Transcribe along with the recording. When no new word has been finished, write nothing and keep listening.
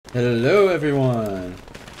Hello everyone!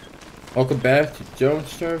 Welcome back to Don't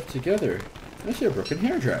Starve Together. I see a broken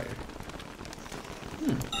hairdryer.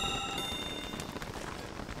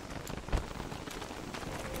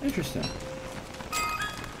 Interesting.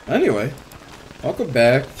 Anyway, welcome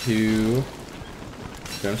back to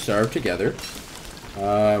Don't Starve Together.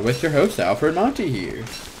 With your host Alfred Monty here.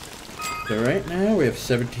 So right now we have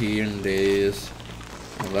 17 days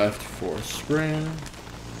left for spring.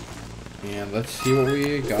 And let's see what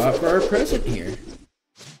we got for our present here.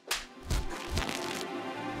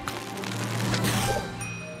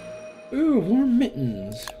 Ooh, warm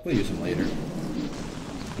mittens. We'll use them later.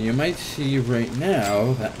 You might see right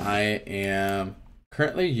now that I am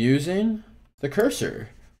currently using the cursor.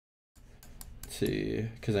 Let's see,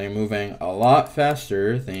 because I'm moving a lot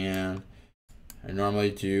faster than I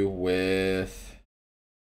normally do with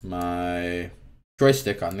my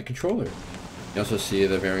joystick on the controller. You also see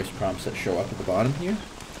the various prompts that show up at the bottom here.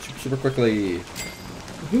 Super quickly.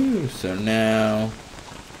 Woohoo! So now,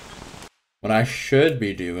 what I should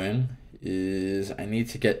be doing is I need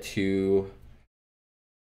to get to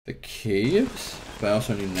the caves, but I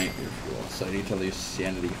also need nightmare fuel, so I need to leave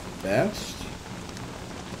sanity fast.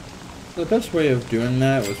 So the best way of doing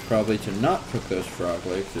that was probably to not cook those frog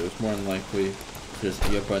legs. It was more than likely to just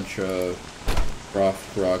eat a bunch of raw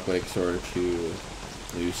frog legs in order to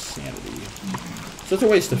lose sanity. So it's a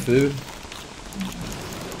waste of food,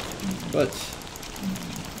 but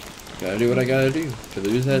gotta do what I gotta do to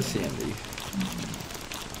lose that sanity.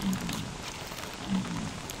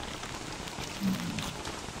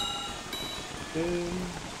 Okay.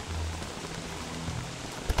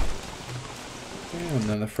 And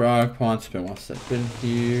then the frog pond's been once I've been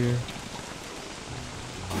here.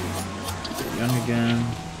 Get young again.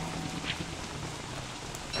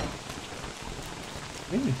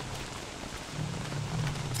 Okay.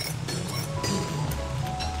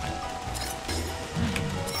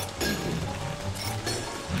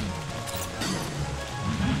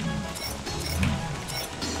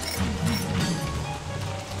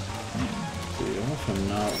 I'm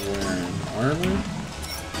not wearing armor,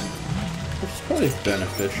 which is probably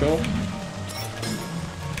beneficial.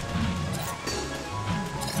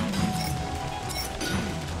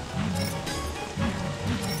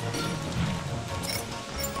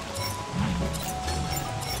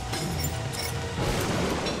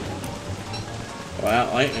 Well,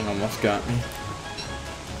 that lightning almost got me.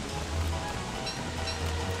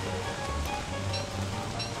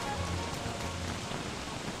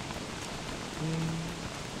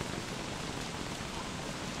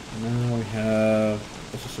 Now we have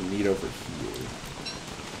also some meat over here.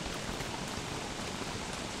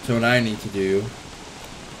 So what I need to do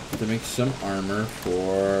is to make some armor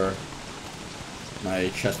for my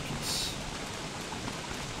chest piece.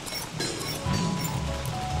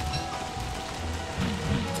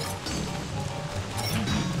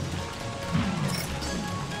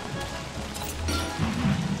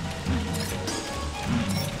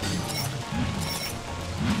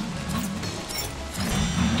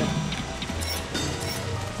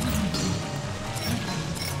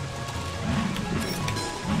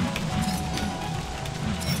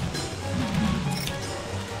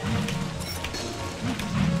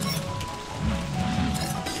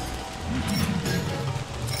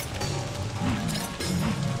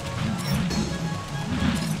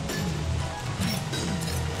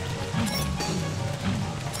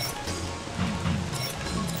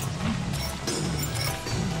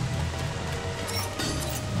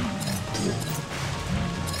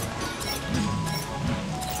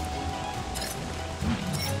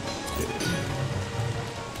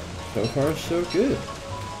 So far, so good.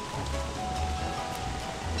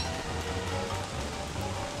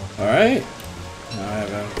 Alright. Now I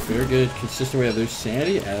have a very good, consistent way to lose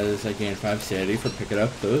sanity as I gain 5 sanity for picking up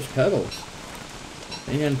those petals.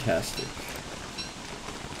 Fantastic.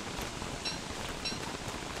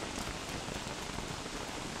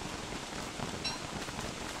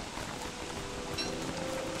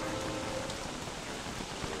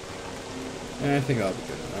 And I think I'll be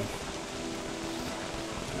good enough.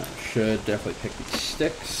 Should definitely pick these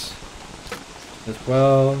sticks as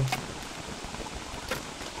well.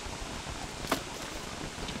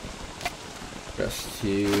 Just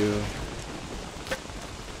to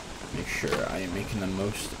make sure I am making the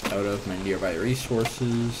most out of my nearby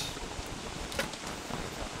resources.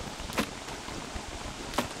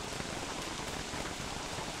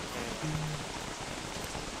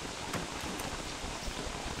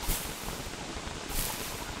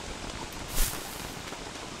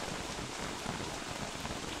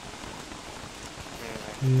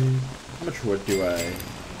 How much wood do I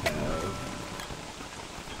have?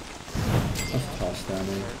 Let's toss down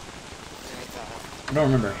there. I don't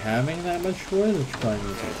remember having that much wood, which probably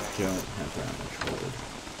means I don't have that much wood.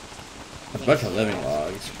 A bunch of living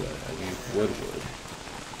logs, but I need wood.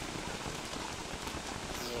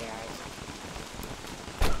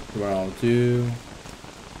 What I'll do,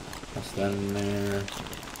 toss that in there.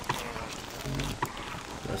 And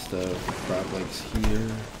rest of the frog legs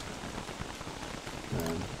here.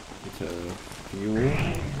 Then get to fuel.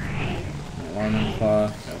 Alarming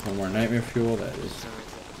clock. Got one more nightmare fuel. That is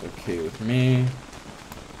okay with me.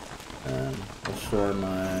 And I'll store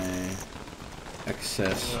my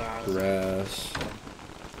excess grass.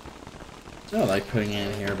 I don't like putting it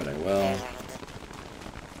in here, but I will.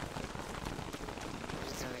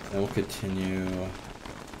 And we'll continue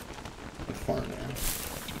the farming.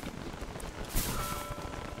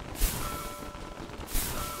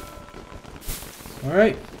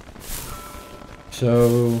 Alright.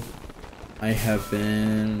 So I have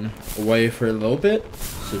been away for a little bit.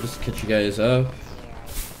 So just to catch you guys up.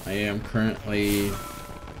 I am currently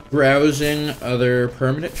browsing other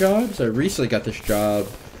permanent jobs. I recently got this job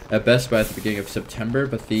at Best Buy at the beginning of September,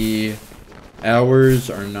 but the hours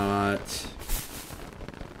are not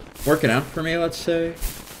working out for me, let's say.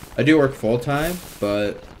 I do work full-time,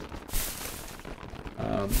 but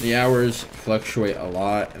the hours fluctuate a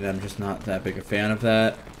lot, and I'm just not that big a fan of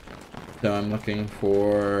that. So I'm looking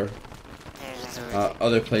for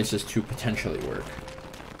other places to potentially work.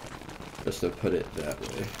 Just to put it that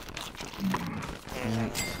way.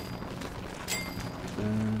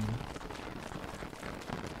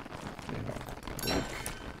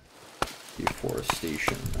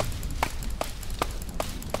 Deforestation.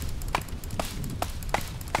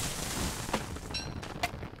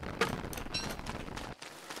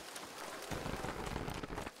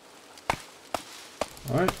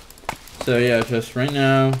 Alright. So yeah, just right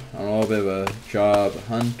now, on a little bit of a job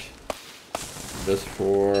hunt. Just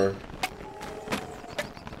for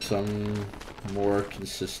some more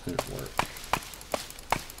consistent work.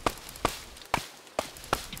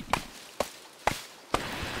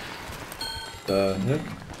 The heck?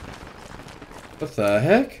 What the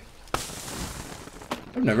heck?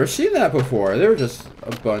 I've never seen that before. They were just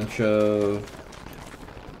a bunch of,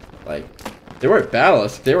 like, they weren't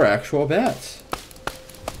battalists, they were actual bats.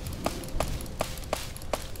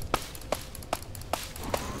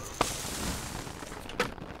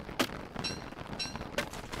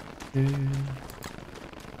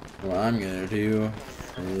 What I'm gonna do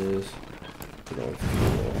is throw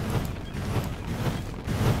fuel.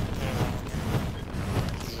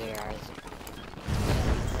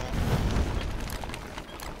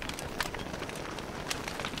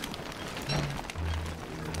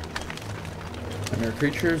 Nightmare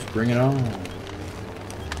creatures, bring it on.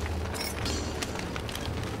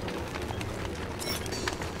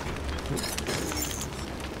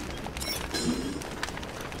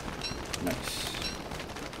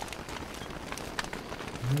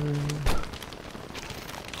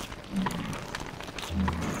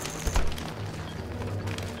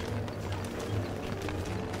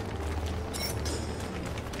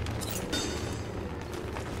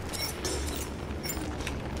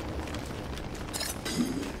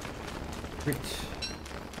 Great.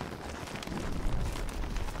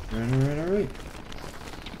 Alright.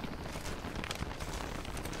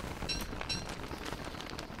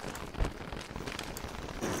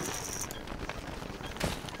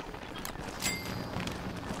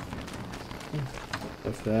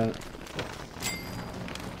 Stuff that.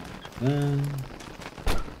 Then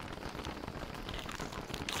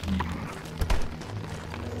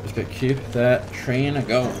just gonna keep that train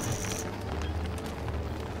going.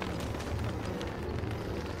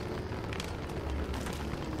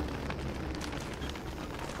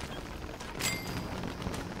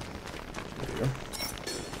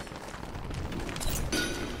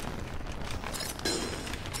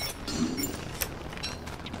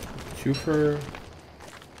 Twofer.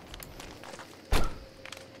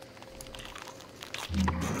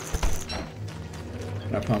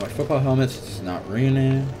 Gonna put on my football helmets, it's not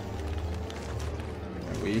raining.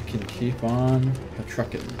 And we can keep on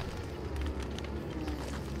trucking.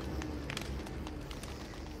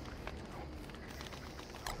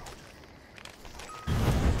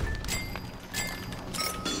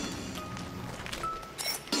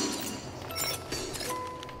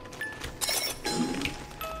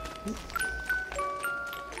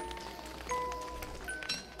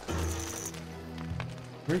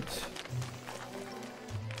 Great.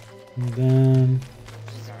 And then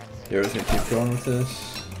yeah, we're just gonna keep going with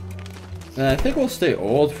this. And I think we'll stay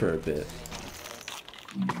old for a bit.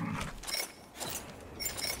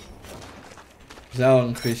 Because that'll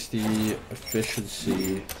increase the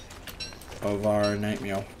efficiency of our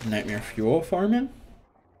nightmare fuel farming.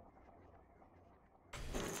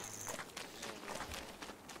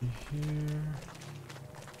 Here.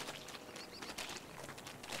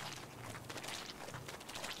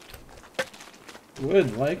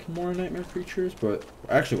 Would like more nightmare creatures, but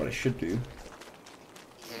actually what I should do.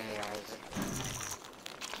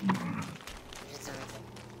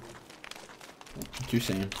 What you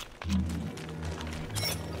saying?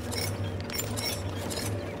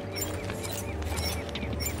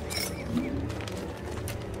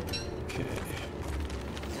 Okay.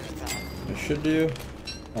 What I should do,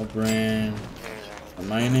 I'll bring a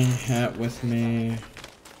mining hat with me.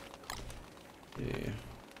 Yeah.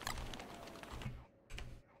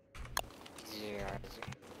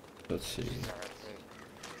 Let's see.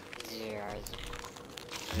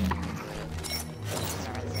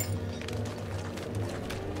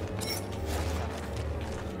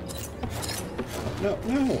 No,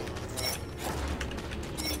 no.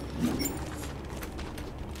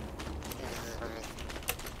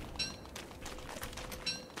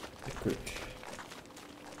 Quick.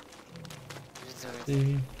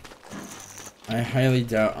 See. I highly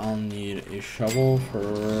doubt I'll need a shovel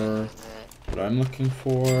for what I'm looking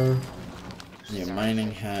for. Yeah,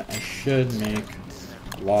 mining hat. I should make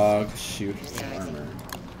log suit armor.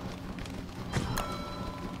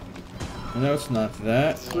 I know it's not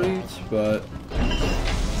that great, but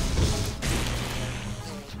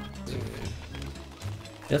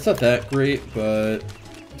yeah, it's not that great, but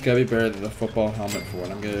it's gotta be better than the football helmet for what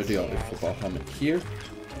I'm gonna do. I'll do a football helmet here.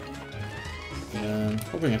 And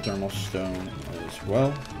I'll bring a thermal stone as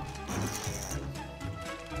well.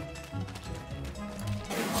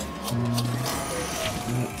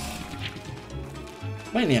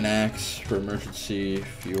 Might need an axe for emergency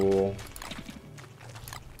fuel.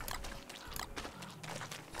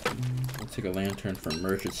 I'll take a lantern for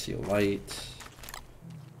emergency light.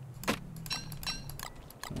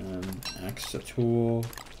 Axe a tool.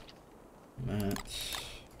 That's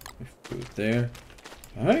food there.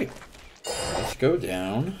 Alright. Let's go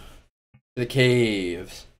down to the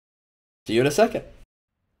caves. See you in a second.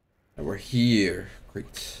 And we're here.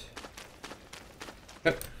 Great.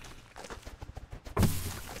 Okay.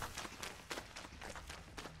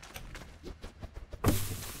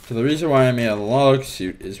 So the reason why I made a log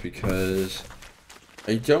suit is because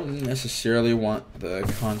I don't necessarily want the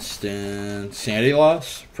constant sanity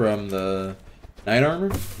loss from the night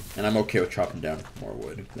armor, and I'm okay with chopping down more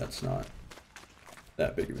wood. That's not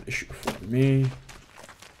that big of an issue for me.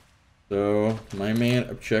 So my main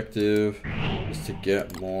objective is to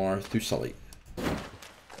get more thusalite.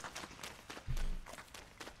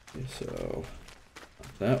 Okay, so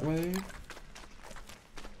that way.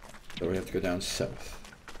 So we have to go down south.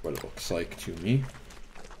 What it looks like to me.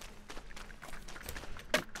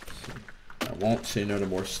 I won't say no to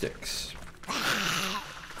more sticks.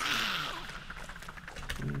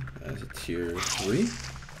 As a tier 3.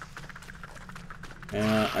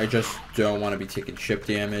 And I just don't want to be taking chip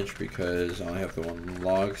damage because I only have the one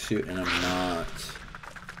log suit and I'm not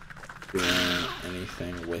doing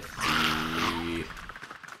anything with the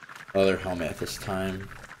other helmet at this time.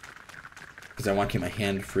 Because I want to keep my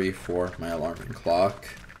hand free for my alarming clock.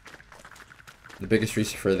 The biggest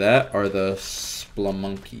reason for that are the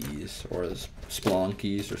Splunkies, or the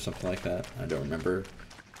Splunkies, or something like that. I don't remember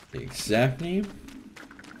the exact name.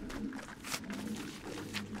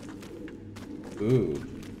 Ooh.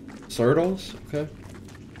 Turtles? Okay.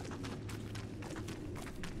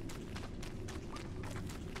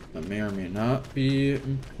 That may or may not be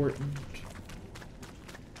important.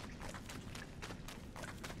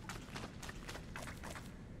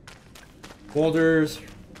 Boulders.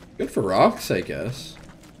 Good for rocks, I guess.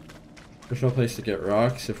 There's no place to get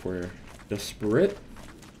rocks if we're desperate.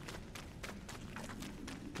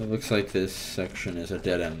 It looks like this section is a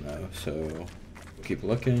dead end though, so we'll keep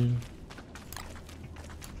looking.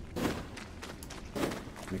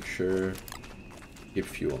 Make sure keep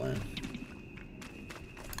fuel in.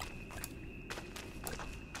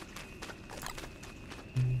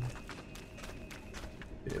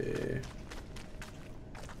 Okay.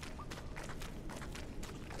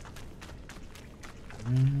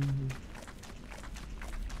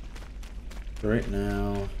 Right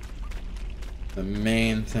now, the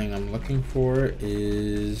main thing I'm looking for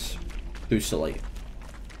is thusalite.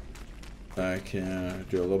 I can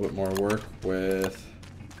do a little bit more work with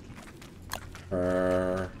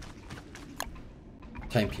our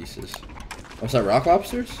timepieces. What's that, rock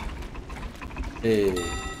lobsters? Hey.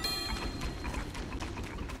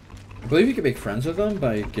 I believe you can make friends with them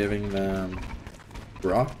by giving them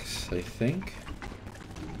rocks, I think.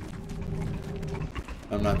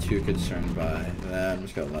 I'm not too concerned by that. I'm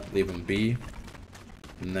just gonna leave them be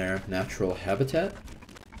in their natural habitat.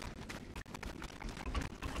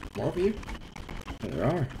 More of you? There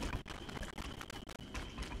are.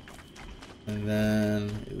 And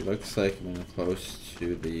then it looks like I'm close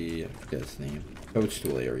to the, I forget its name,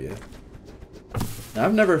 Toadstool area. Now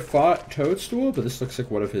I've never fought Toadstool, but this looks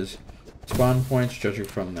like one of his spawn points, judging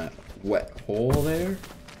from that wet hole there.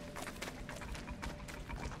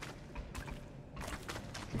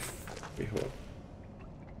 Wait, hold up.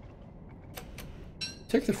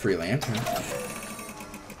 Take the free lantern.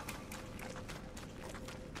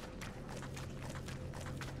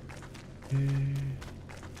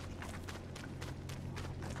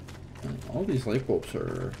 And all these light bulbs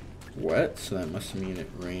are wet, so that must mean it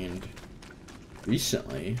rained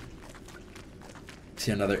recently.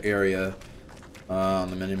 See another area on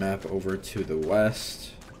the minimap over to the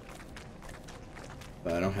west,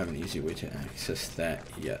 but I don't have an easy way to access that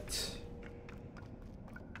yet.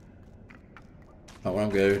 What I'm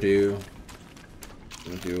gonna do,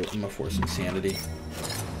 I'm gonna force insanity.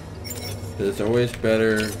 It's always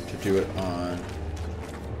better to do it on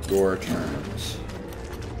your terms.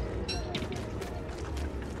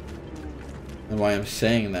 And why I'm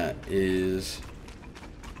saying that is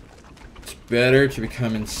it's better to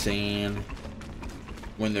become insane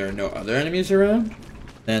when there are no other enemies around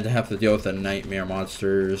than to have to deal with the nightmare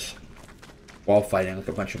monsters while fighting like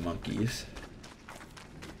a bunch of monkeys.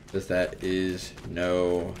 Because that is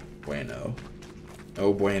no bueno.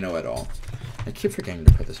 No bueno at all. I keep forgetting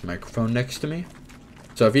to put this microphone next to me.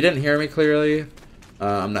 So if you didn't hear me clearly,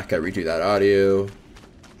 I'm not going to redo that audio.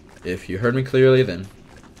 If you heard me clearly, then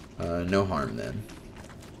no harm then.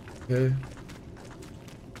 Okay.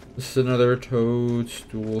 This is another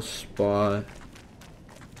Toadstool spot.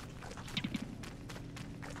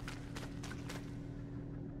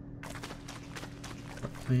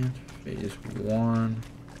 Plant phase 1.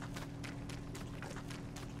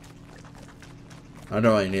 I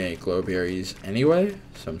don't really need any glow berries anyway,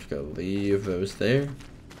 so I'm just gonna leave those there.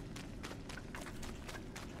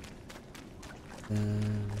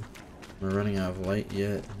 And we're running out of light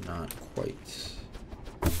yet? Not quite.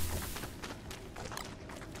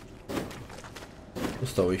 We'll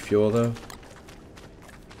still refuel though.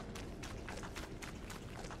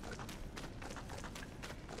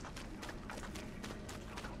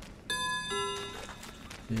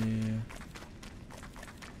 Yeah.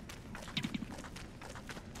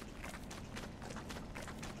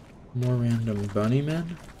 More random bunny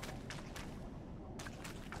men.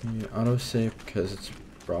 Autosave because it's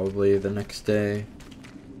probably the next day.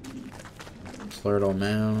 Slurtle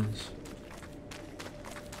mounds.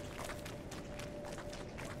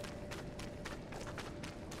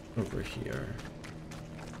 Over here.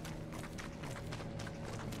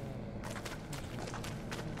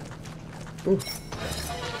 Ooh.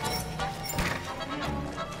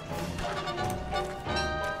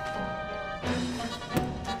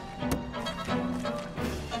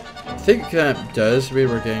 I think that does mean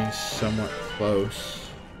we're getting somewhat close.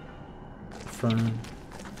 From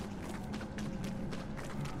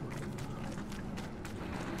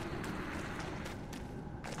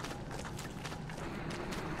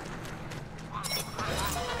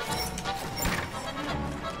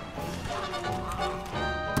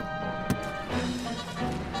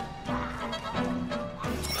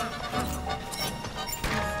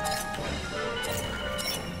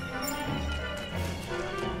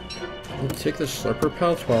we'll take the slurper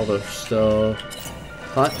pelts while they're still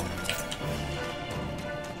hot.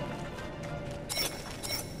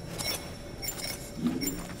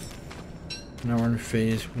 Now we're in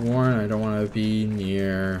phase 1. I don't want to be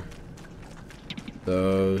near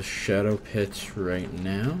those shadow pits right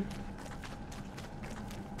now.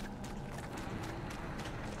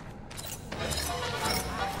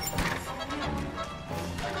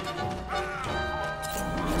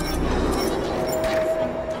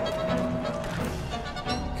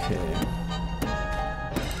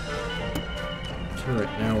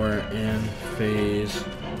 Right now we're in phase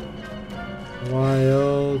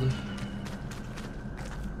wild.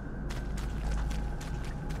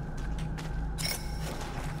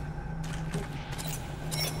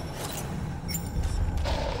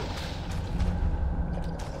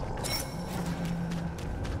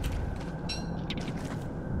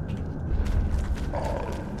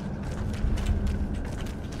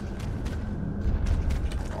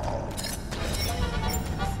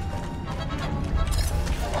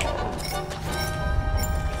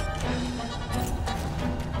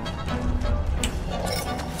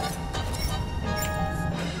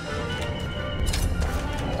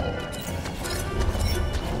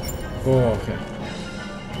 Oh, okay.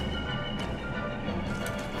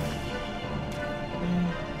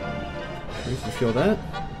 You can feel that.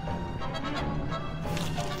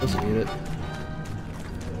 Doesn't need it.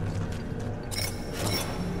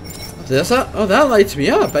 Oh, that lights me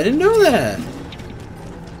up. I didn't know that.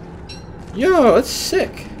 Yo, that's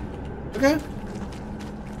sick. Okay.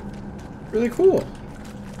 Really cool.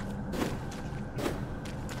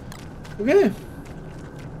 Okay.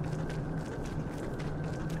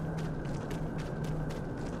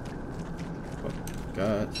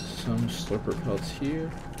 Got some slurper pelts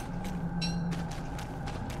here.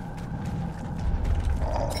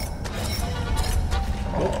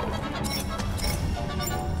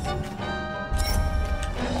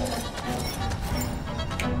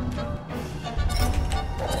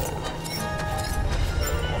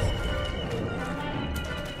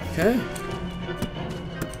 Okay.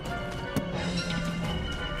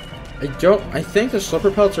 I think the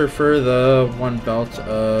slipper pelts are for the one belt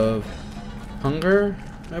of hunger,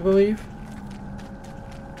 I believe.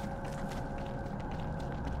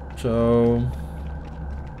 So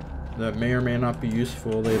that may or may not be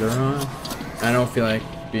useful later on. I don't feel like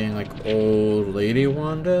being like old lady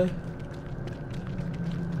Wanda.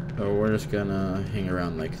 So we're just gonna hang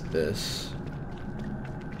around like this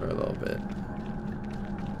for a little bit.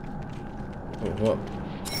 Oh, whoa.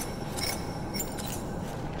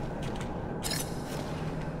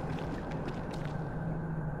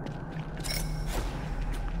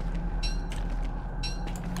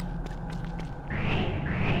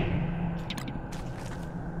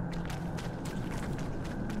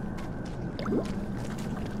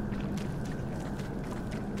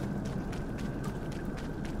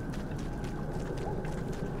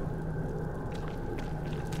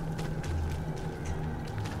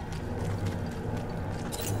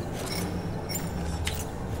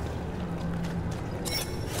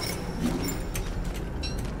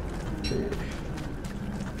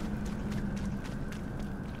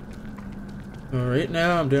 Right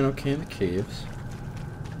now, I'm doing okay in the caves.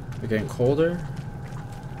 We're getting colder.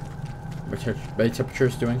 My temperature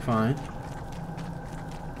is doing fine.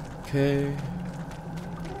 Okay.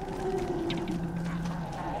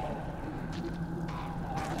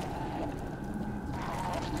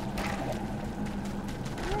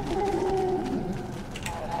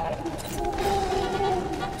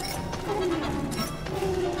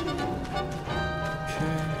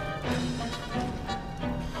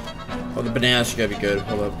 Oh, the bananas should gotta be good.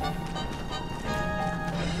 Hold up.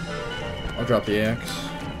 I'll drop the axe.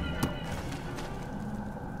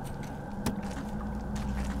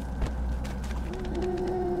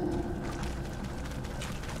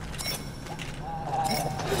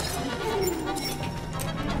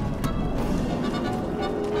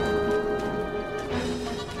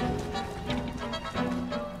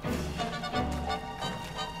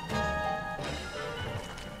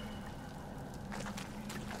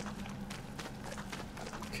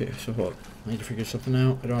 Okay, so hold. I need to figure something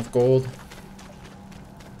out. I don't have gold.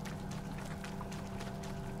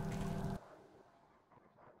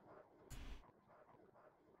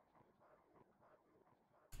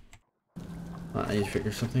 I need to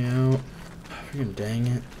figure something out. Freaking dang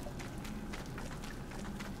it.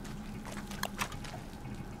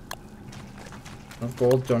 Don't have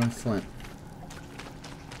gold, don't have flint.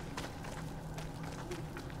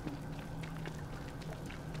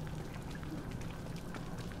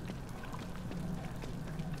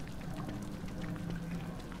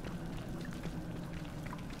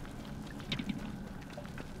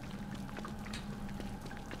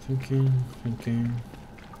 Thinking.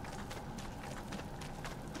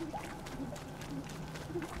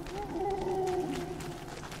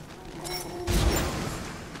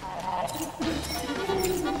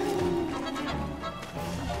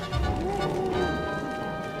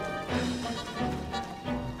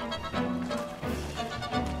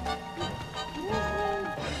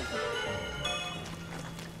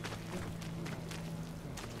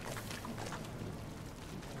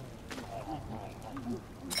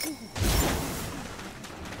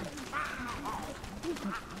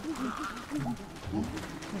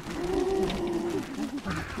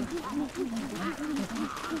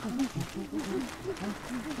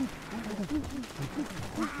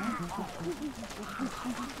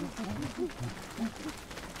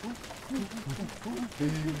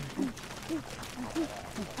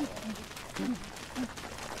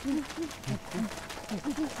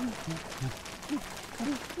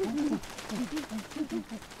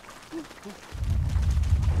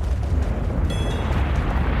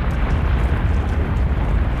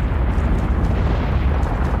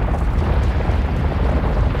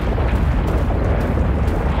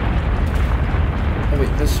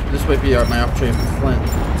 This might be my opportunity for flint.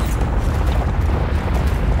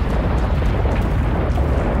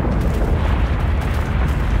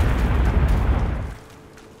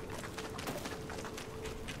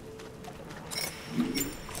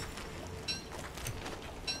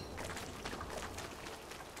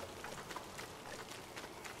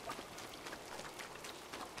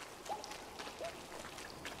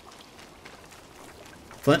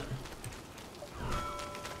 Flint.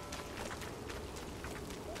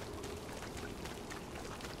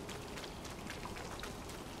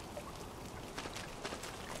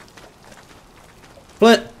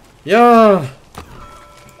 Flint! Yeah!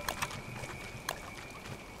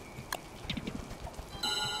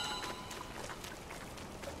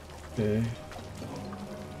 Okay.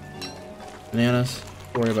 Bananas.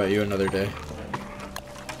 Worry about you another day.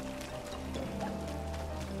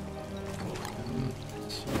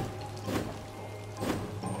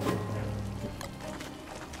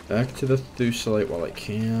 Back to the Thusalite while I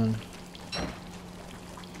can.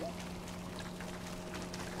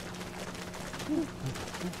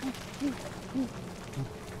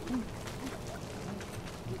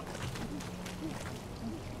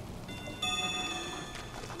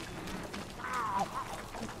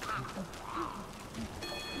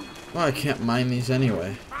 Well, I can't mine these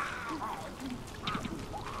anyway.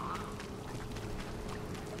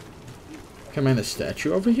 Can I mine the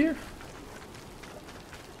statue over here?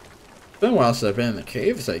 It's been a while since I've been in the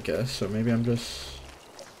caves, I guess, so maybe I'm just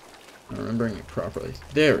not remembering it properly.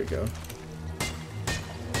 There we go.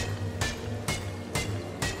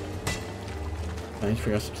 Thanks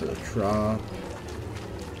for us to the drop.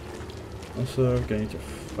 Also, getting to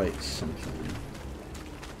fight something.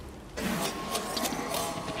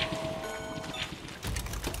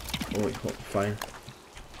 Oh wait, hold fire.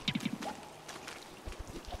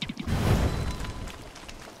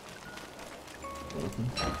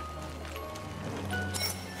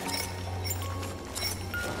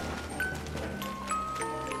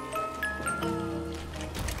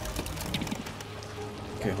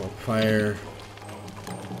 Okay, hold fire.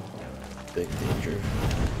 Big danger.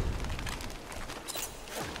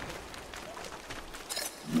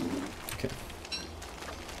 Okay.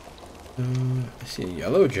 I see a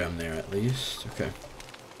yellow gem there at least. Okay.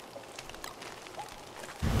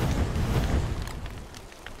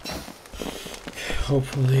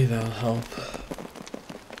 Hopefully that'll help.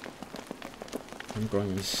 I'm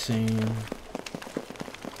going insane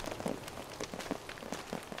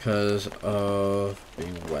because of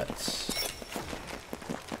being wet.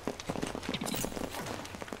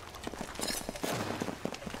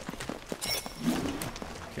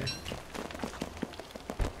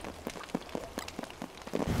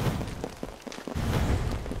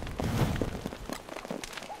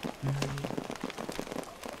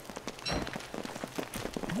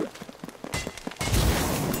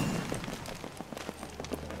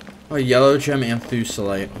 Oh, yellow gem and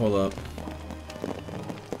Thusalite. Hold up.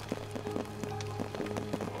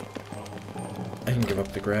 I can give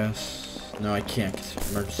up the grass. No, I can't.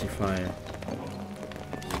 Emergency fire.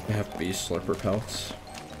 I have beast slurper pelts.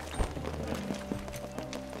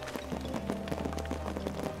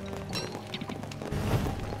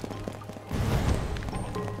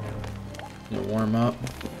 Gonna warm up.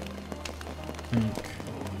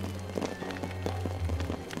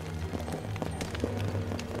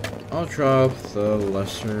 I'll drop the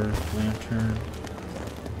lesser lantern.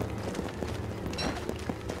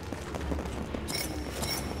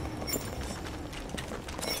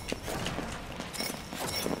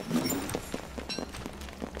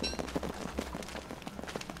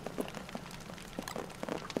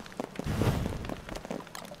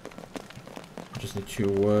 Just need 2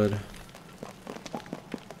 wood.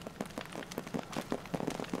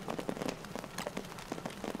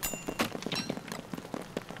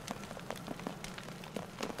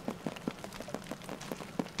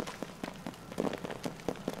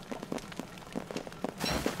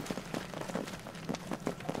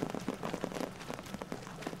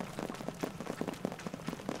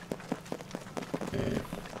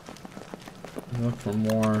 Look for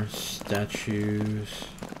more statues.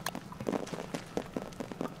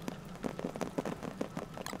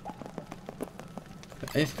 I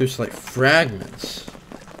think there's like fragments.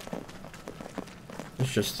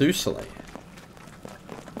 It's just Thusalite.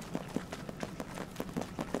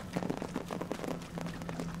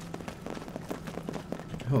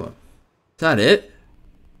 Hold up. Is that it?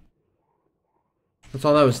 That's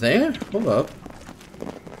all that was there? Hold up.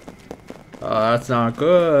 Oh, that's not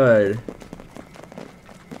good.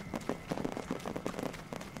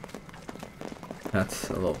 That's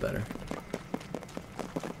a little better.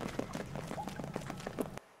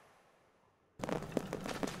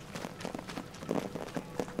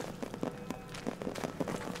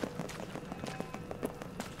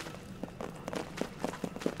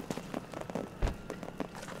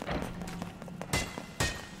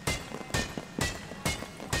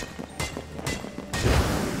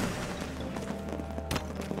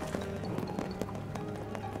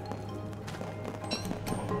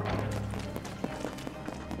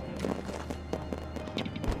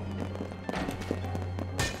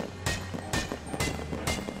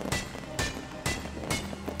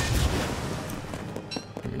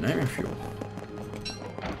 nightmare fuel.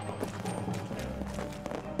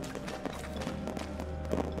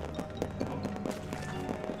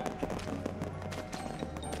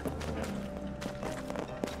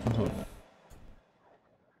 Oh.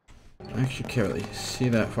 I actually can't really see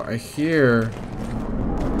that far. I hear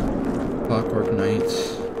Clockwork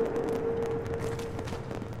Knights.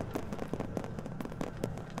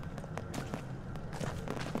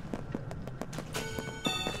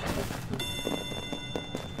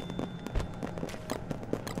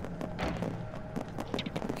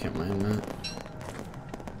 Can't mind that.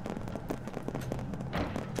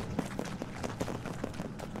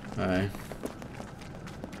 Alright.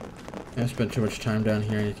 I spent too much time down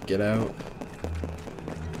here. I need to get out.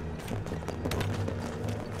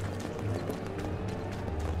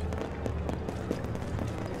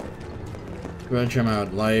 Gym I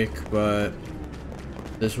would like, but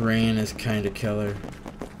this rain is kind of killer.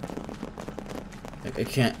 Like, I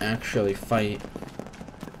can't actually fight.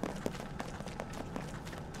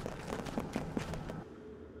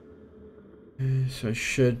 Okay, so I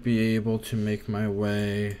should be able to make my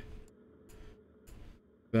way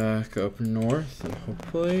back up north and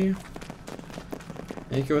hopefully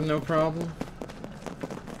make it with no problem.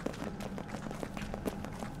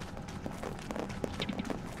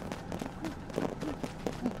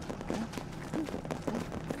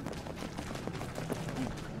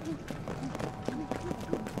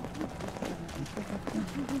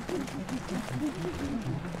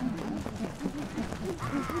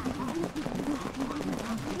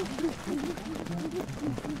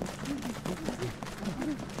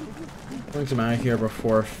 I'm out of here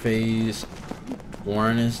before phase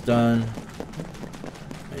 1 is done.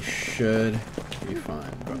 I should be fine.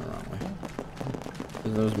 I'm going the wrong way.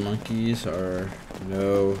 Those monkeys are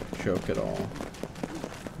no joke at all.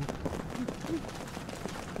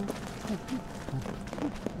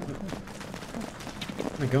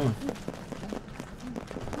 Where am I going?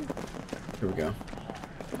 Here we go.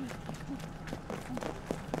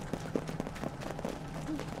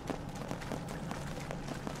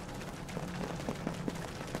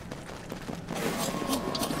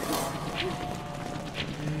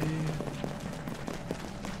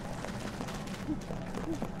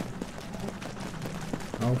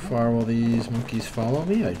 How far will these monkeys follow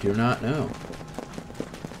me? I do not know.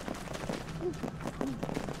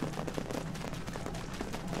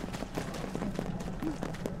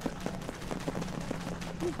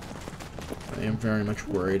 I am very much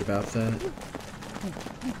worried about that.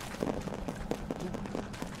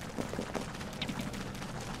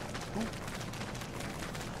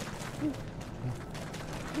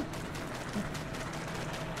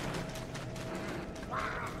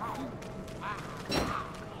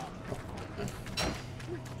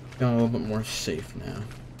 Feeling a little bit more safe now.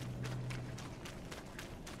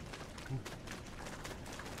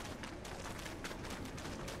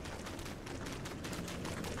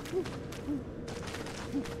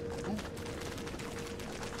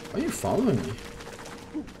 Why are you following me?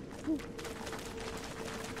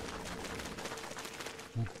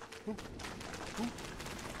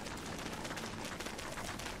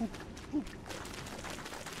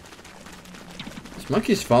 This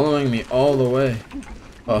monkey's following me all the way.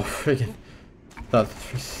 Oh, freaking. Thought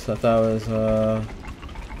that was a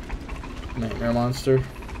nightmare monster.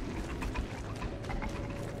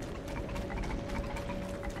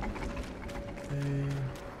 Okay.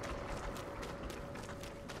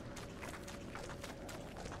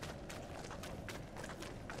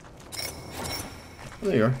 Oh,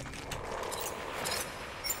 there you are.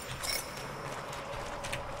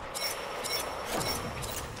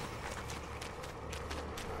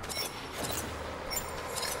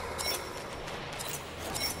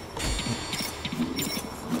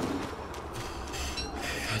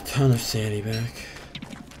 Ton of sandy back.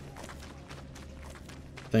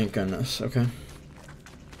 Thank goodness. Okay.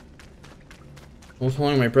 I was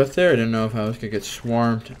holding my breath there. I didn't know if I was gonna get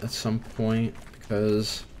swarmed at some point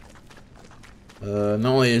because not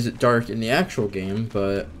only is it dark in the actual game,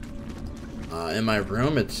 but in my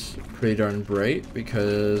room it's pretty darn bright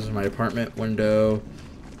because my apartment window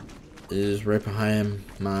is right behind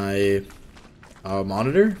my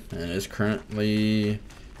monitor and is currently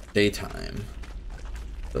daytime.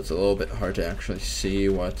 So it's a little bit hard to actually see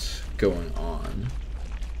what's going on.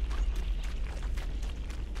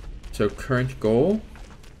 So current goal,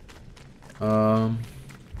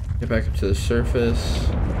 get back up to the surface.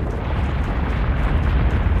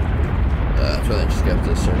 That's really just get up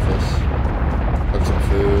to the surface, cook some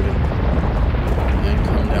food, and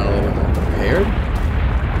come down a little bit more prepared.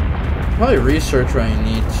 Probably research what I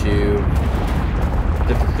need to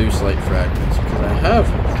different thusite fragments, because I have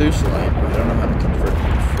thusite, but I don't know how to convert it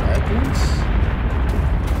to fragments.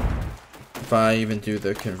 If I even do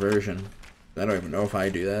the conversion, I don't even know if I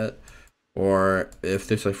do that, or if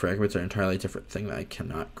thusite fragments are an entirely different thing that I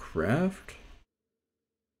cannot craft.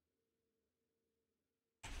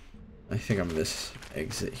 I think I'm this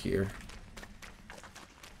exit here.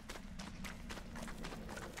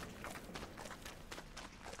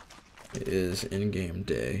 It is in-game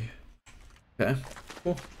day. Okay,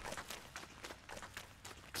 cool.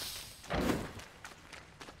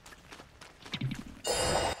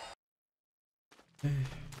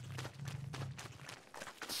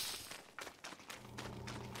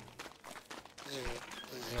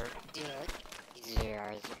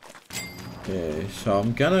 Okay, so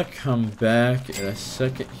I'm gonna come back in a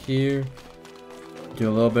second here, do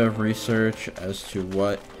a little bit of research as to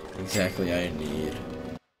what exactly I need.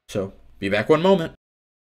 So, be back one moment.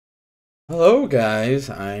 Hello guys,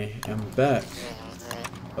 I am back.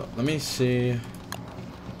 Oh, let me see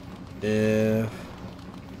if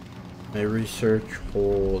my research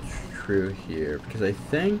holds true here, because I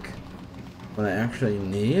think what I actually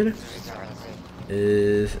need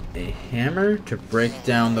is a hammer to break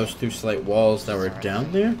down those two slate walls that were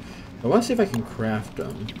down there. I want to see if I can craft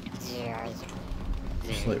them.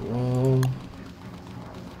 Slate wall.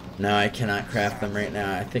 No, I cannot craft them right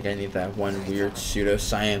now. I think I need that one weird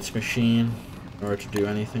pseudoscience machine in order to do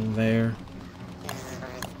anything there.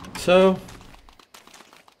 So,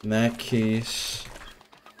 in that case,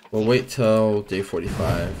 we'll wait till day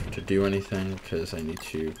 45 to do anything, because I need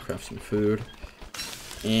to craft some food.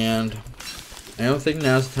 And I don't think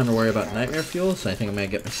now's the time to worry about nightmare fuel, so I think I'm going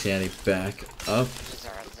to get my sanity back up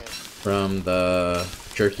from the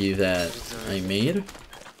jerky that I made.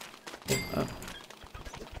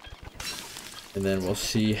 And then we'll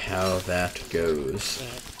see how that goes.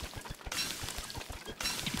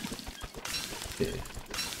 Okay.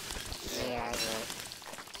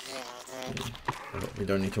 We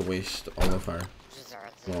don't need to waste all of our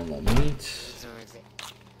normal meat.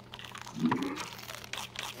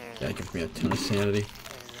 That gives me a ton of sanity.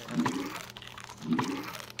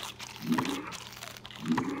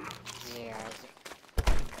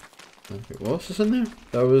 Okay, what else is in there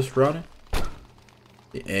that was rotting?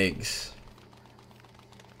 The eggs.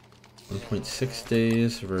 1.6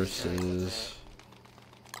 days versus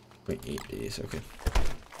 0.8 days. Okay.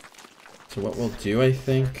 So what we'll do, I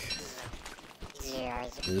think,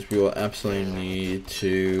 is we will absolutely need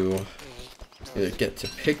to either get to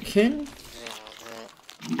Pig King.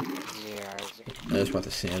 I just want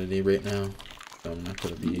the sanity right now, so I'm not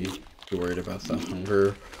going to be too worried about the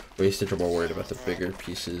hunger wastage. I'm more worried about the bigger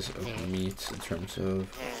pieces of meat in terms of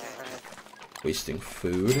wasting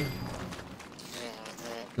food.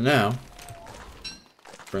 Now,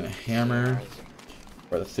 bring a hammer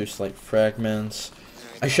for the thusite fragments.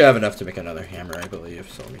 I should have enough to make another hammer, I believe,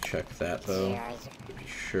 so let me check that though, to be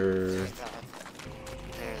sure.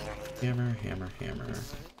 Hammer, hammer, hammer.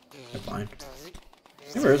 I'm fine.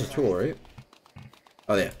 Hammer is a tool, right?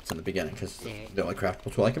 Oh yeah, it's in the beginning, because it's the only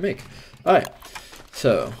craftable tool I can make. Alright,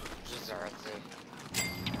 so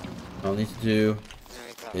all I'll need to do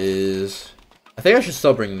is, I think I should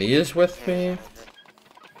still bring these with me.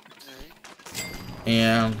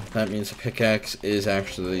 And that means the pickaxe is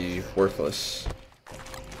actually worthless.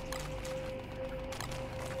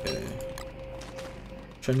 Okay.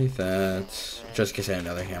 Should need that. Just in case I have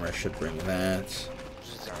another hammer, I should bring that.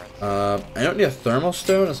 I don't need a thermal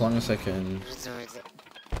stone as long as I can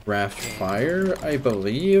craft fire, I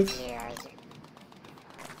believe.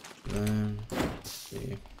 Then, let's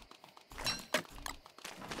see.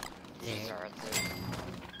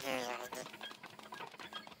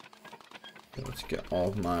 Let's get all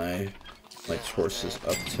of my light sources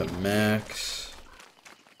up to max.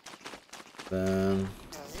 Then,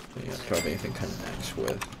 yeah, I don't have anything cut an axe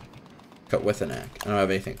with. Cut with an axe. I don't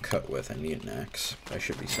have anything cut with. I need an axe. I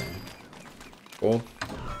should be saying. Gold.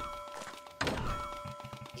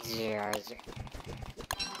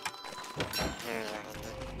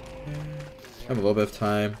 Have a little bit of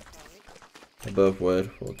time. Above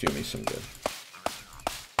wood will do me some good.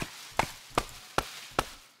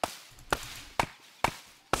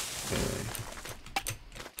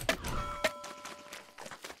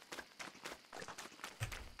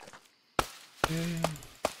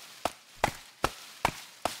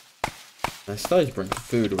 I still need to bring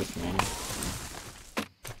food with me.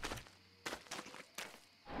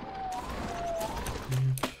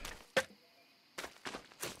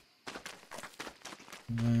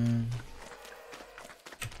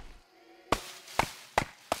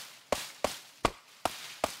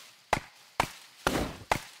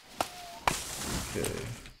 Okay.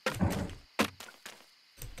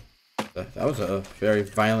 That was a very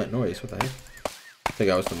violent noise. What the heck? I think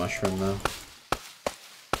that was the mushroom though.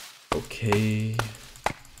 Okay.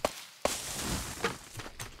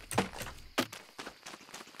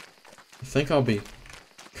 I think I'll be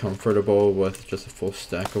comfortable with just a full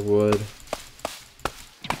stack of wood.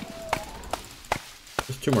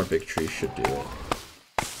 Just 2 more big trees should do it.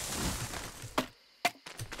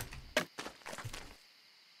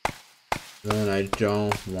 Then I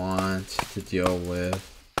don't want to deal with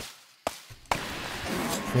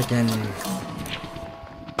freaking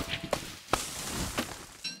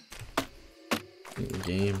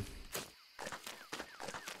game.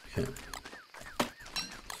 Okay.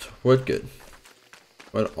 So wood good.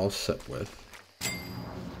 What all set with?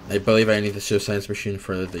 I believe I need the suicide machine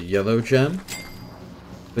for the yellow gem.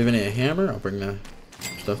 I believe I need a hammer. I'll bring the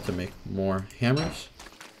stuff to make more hammers.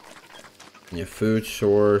 And a food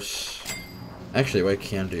source. Actually, what I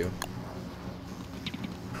can do,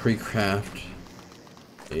 pre-craft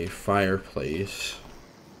a fireplace.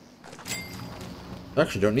 I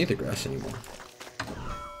actually don't need the grass anymore.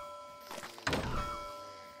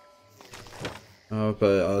 Oh,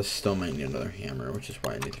 but I still might need another hammer, which is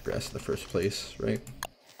why I need the grass in the first place, right?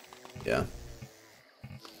 Yeah.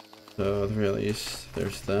 So, at the very least,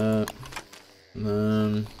 there's that. And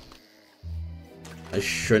then I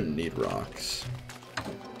shouldn't need rocks.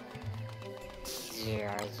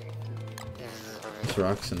 There's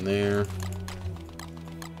rocks in there.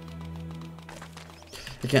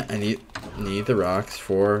 Again, I need the rocks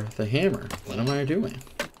for the hammer. What am I doing?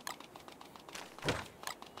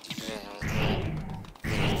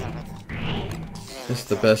 It's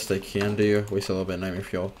the best I can do. Waste a little bit of nightmare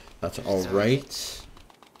fuel. That's alright.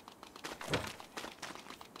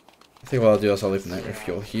 I think what I'll do is I'll leave the nightmare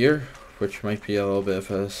fuel here, which might be a little bit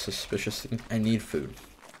of a suspicious thing. I need food.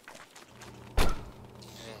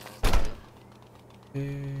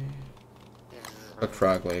 Okay. Cooked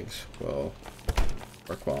frog legs will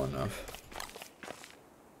work well enough.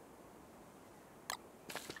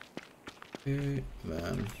 Okay,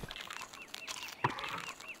 then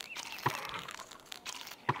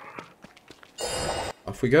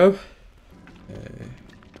off we go. Okay.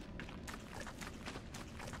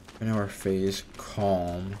 I know our phase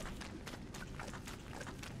calm.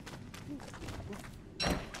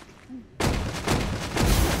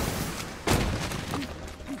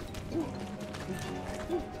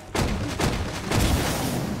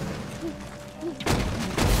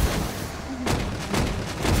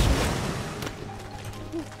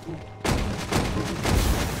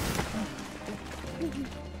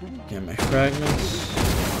 Get my fragments.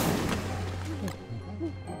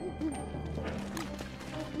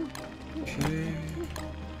 Okay.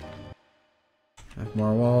 Have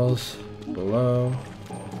more walls below.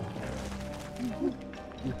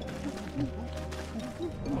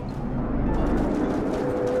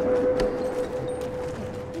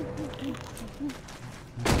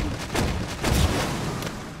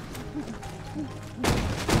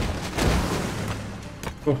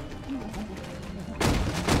 Oh.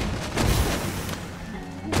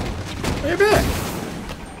 You're back.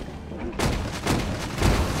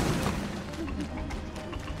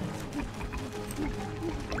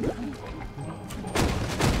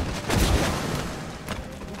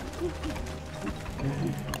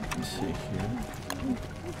 Let's see here.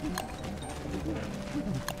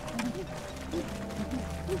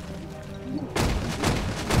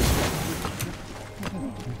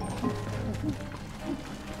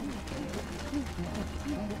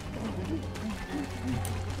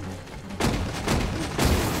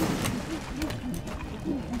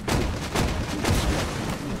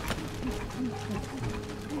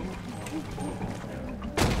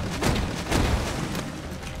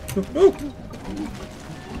 Oh.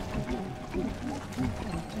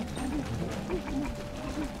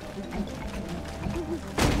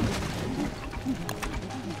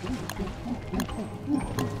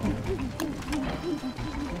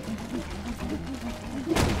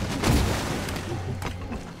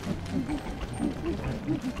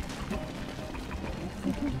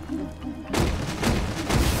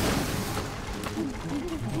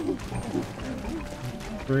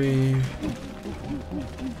 Three.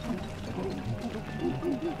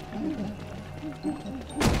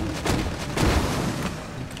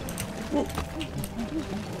 Whoa.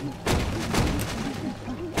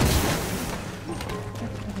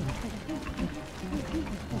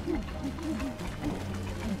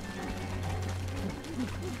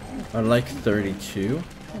 I like 32.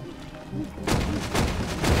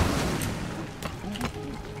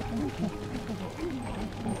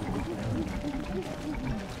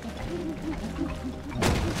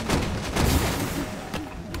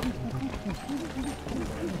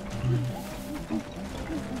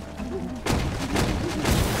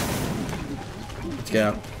 Let's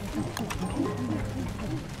go.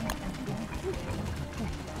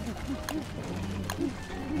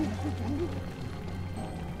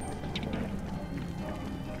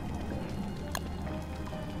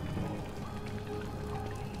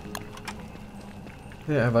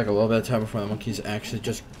 Yeah, I have like a little bit of time before the monkeys actually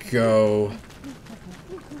just go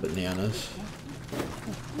bananas.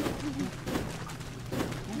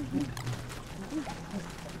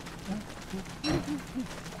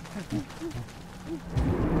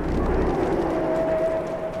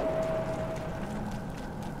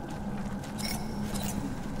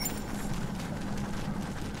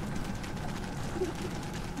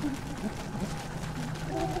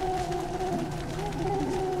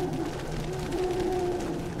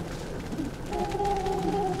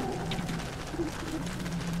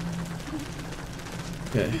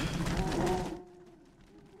 Okay.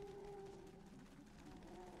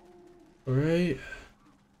 All right.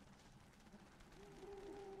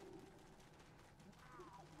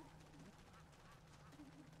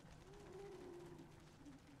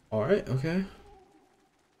 All right. Okay.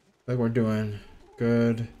 Like we're doing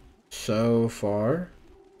good so far.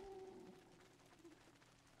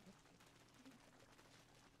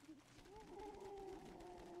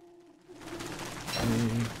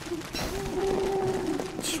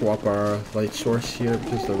 Swap our light source here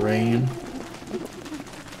because the rain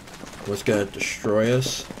was gonna destroy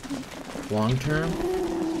us long term.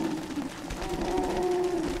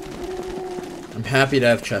 I'm happy to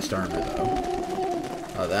have chest armor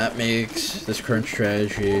though. That makes this current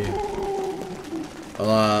strategy a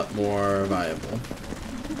lot more viable.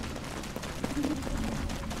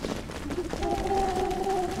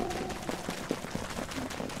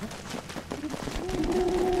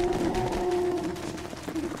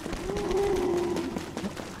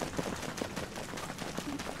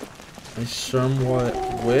 I somewhat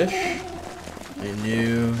wish I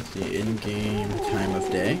knew the in-game time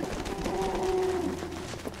of day.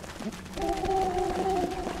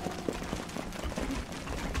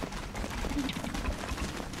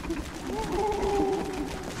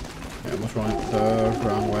 I almost went the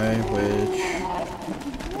wrong way,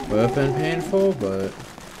 which would have been painful, but I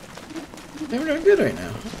think we're doing good right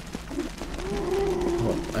now.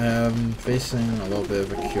 Well, I'm facing a little bit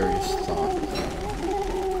of a curious thought.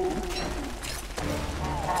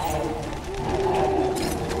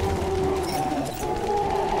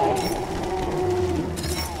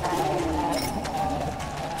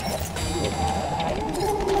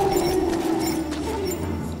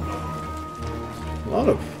 A lot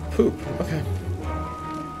of poop. Okay.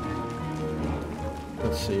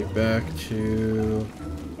 Let's see. Back to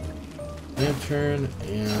lantern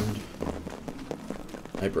and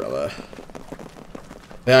Eye-Brela.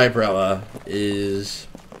 The Eye-Brela is,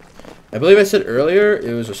 I believe I said earlier,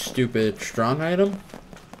 it was a stupid strong item.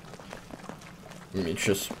 I mean,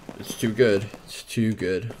 it's too good. It's too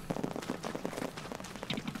good.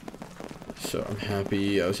 So I'm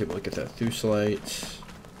happy I was able to get that Thusalite.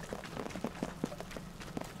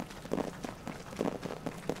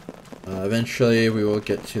 Eventually we will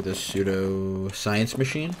get to the pseudo science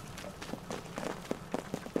machine.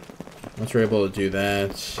 Once we're able to do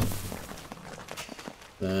that,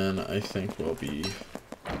 then I think we'll be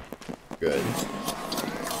good.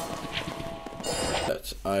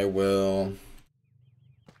 But I will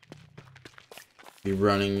be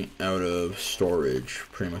running out of storage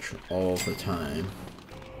pretty much all the time.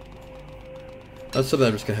 That's something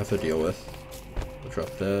I'm just gonna have to deal with. I'll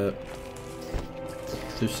drop that.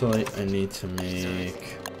 Thusalite I need to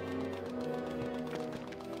make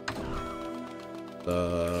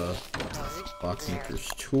the Clockmaker's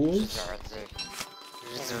tools.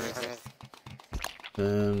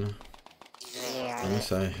 Then,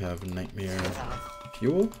 unless I have nightmare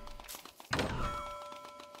fuel,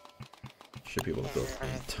 should be able to build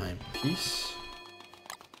a timepiece.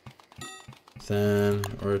 Then,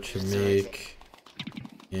 in order to make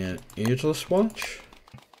an ageless watch,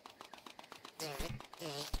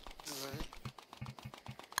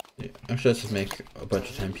 actually, let's just make a bunch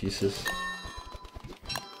of timepieces.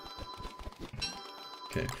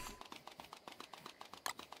 Okay.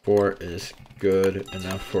 4 is good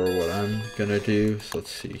enough for what I'm gonna do. So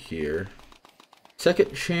let's see here.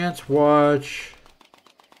 Second chance watch.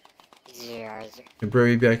 Can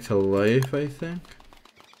bring me back to life, I think.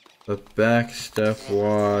 The back step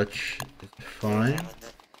watch is fine.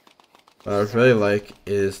 What I really like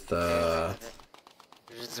is the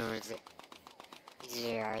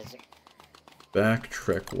back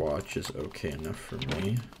trek watch is okay enough for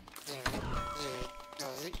me.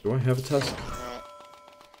 Do I have a tusk?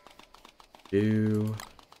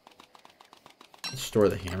 Let's store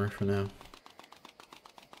the hammer for now.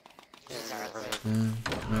 Am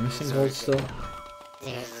I missing gold still?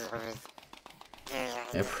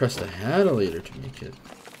 I pressed the handle later to make it.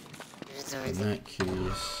 In that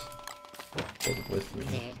case, hold it with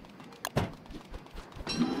me.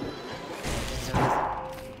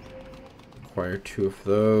 Acquire 2 of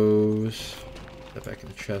those. Put that back in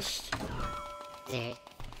the chest.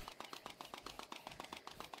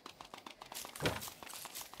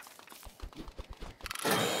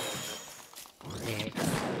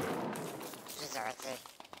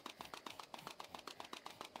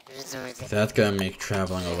 That's gonna make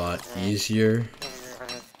traveling a lot easier.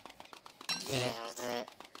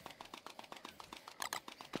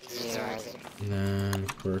 And then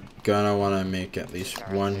we're gonna want to make at least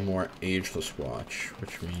 1 more ageless watch,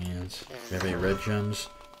 which means do we have any red gems?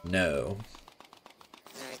 No.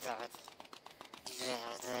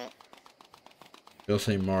 We'll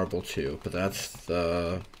say marble too, but that's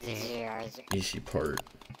the easy part.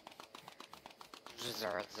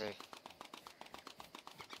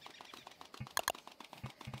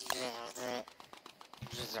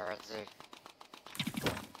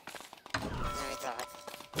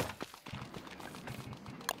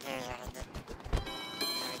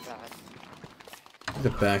 The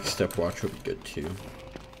backstep watch would be good too.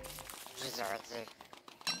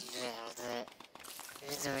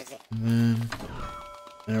 And then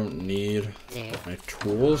I don't need my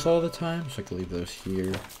tools all the time, so I can leave those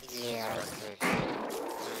here.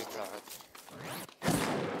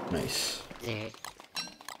 Nice.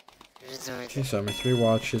 Okay, so I have my 3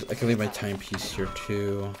 watches. I can leave my timepiece here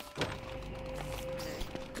too.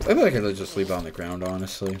 I feel like I could just leave it on the ground,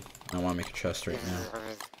 honestly. I don't want to make a chest right now.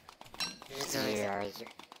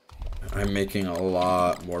 I'm making a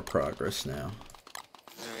lot more progress now.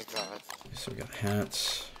 Okay, so we got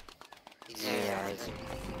hats.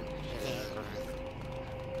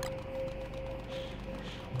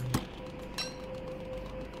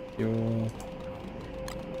 Fuel.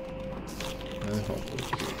 And hopefully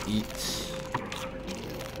eat.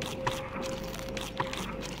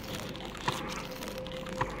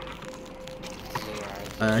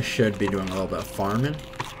 I should be doing a little bit of farming.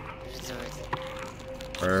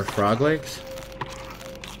 Or frog legs.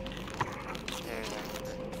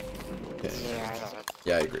 Okay.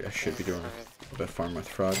 Yeah, I agree. I should be doing a little bit of farming with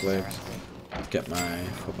frog legs. Get my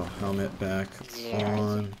football helmet back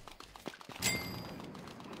on.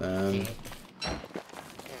 Then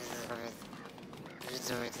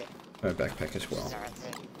my backpack as well.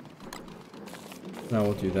 Now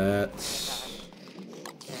we'll do that.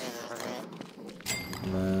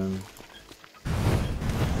 And then I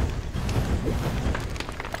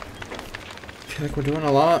feel like we're doing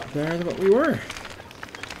a lot better than what we were.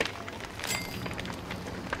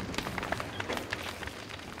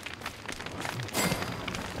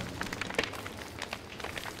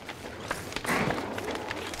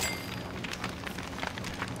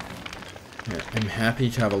 Yeah, I'm happy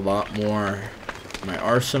to have a lot more in my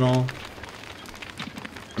arsenal.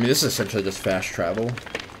 I mean, this is essentially just fast travel.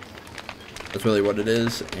 That's really what it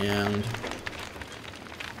is, and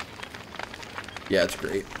yeah, it's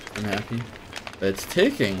great. I'm happy. But it's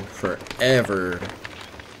taking forever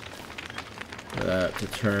for that to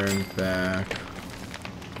turn back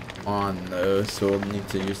on though, so we'll need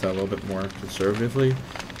to use that a little bit more conservatively.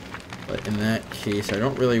 But in that case, I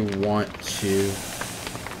don't really want to...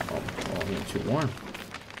 Oh, I'm getting too warm.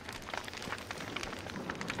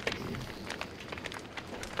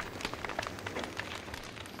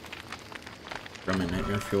 Grab my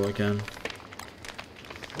nightmare fuel again.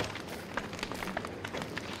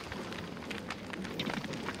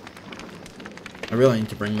 I really need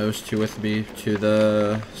to bring those 2 with me to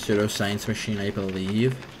the pseudoscience machine, I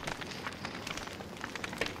believe.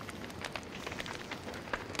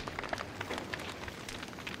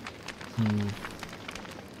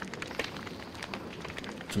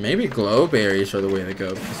 So maybe glow berries are the way to go,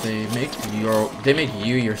 because they make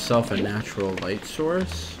you yourself a natural light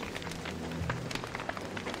source.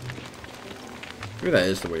 Maybe that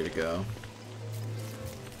is the way to go.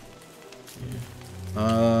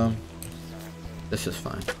 Yeah. This is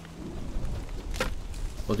fine.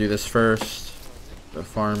 We'll do this first. Go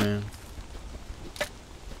farming.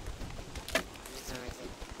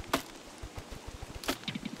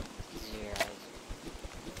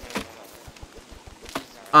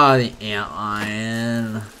 Ah, the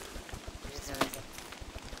antlion.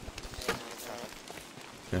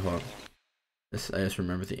 Okay, hold on. I just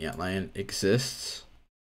remember the antlion exists.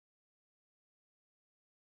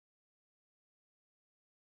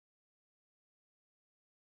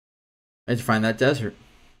 I had to find that desert.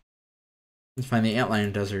 Let's find the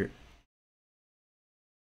antlion desert.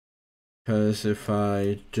 Because if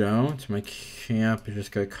I don't, my camp is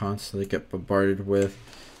just gonna constantly get bombarded with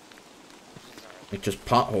like just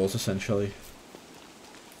potholes essentially.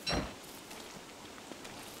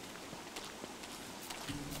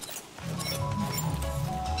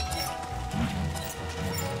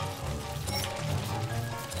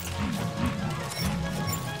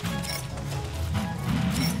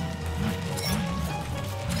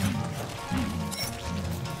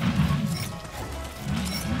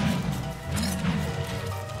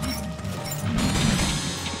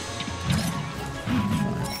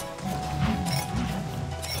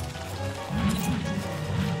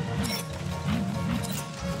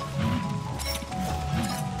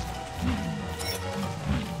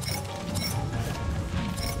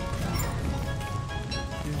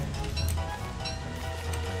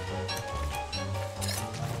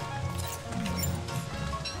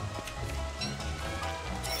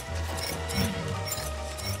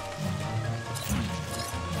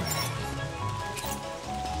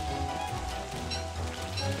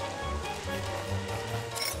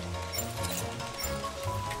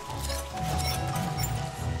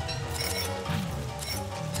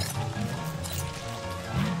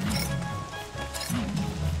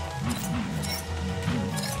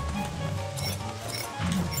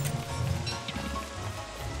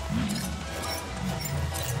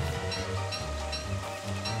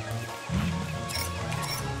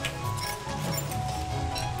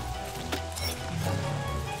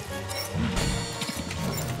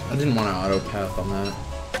 I didn't want to auto path on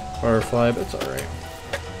that firefly, but it's alright.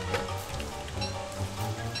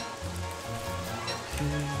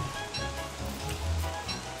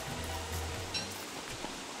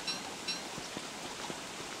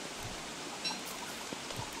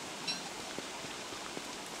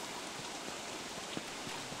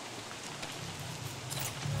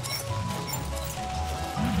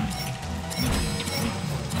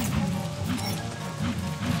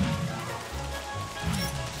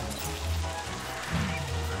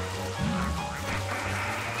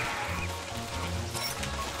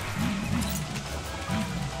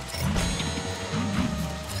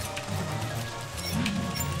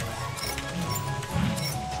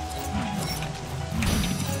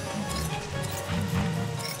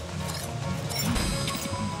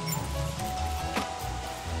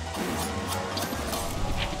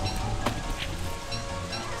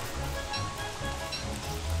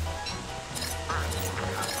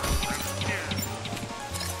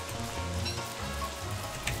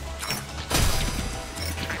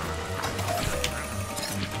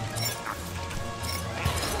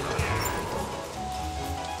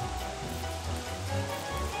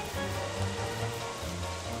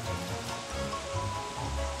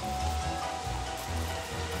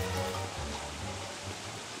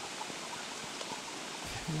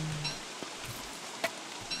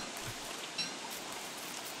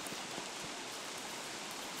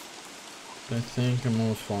 I think I'm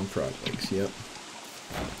almost full on projects, yep.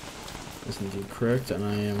 That's indeed correct, and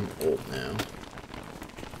I am old now.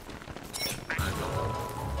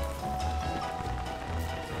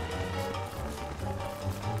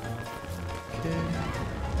 Okay.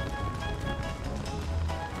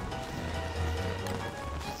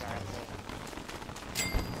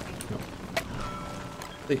 No.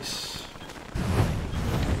 Please.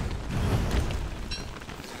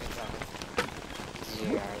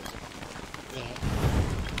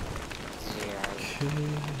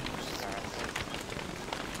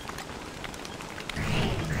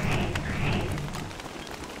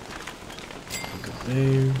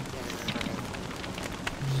 There.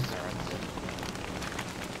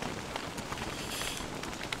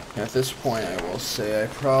 At this point, I will say I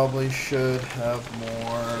probably should have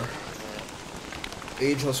more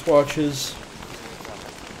ageless watches.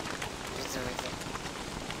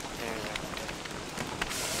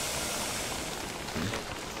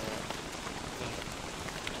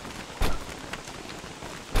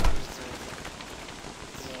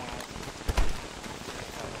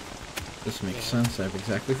 This makes sense. I have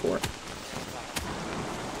exactly 4.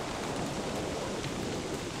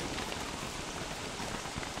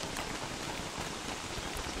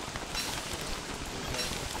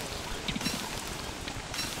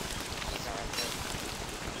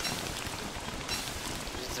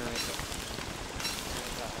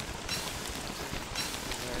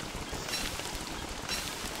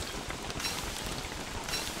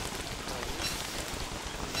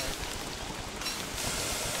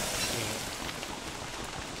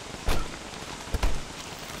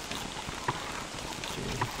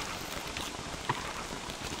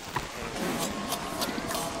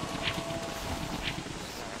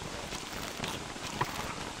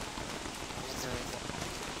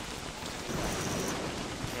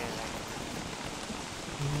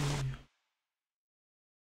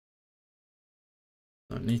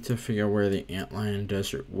 I need to figure out where the Antlion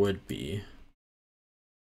Desert would be.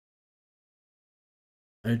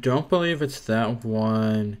 I don't believe it's that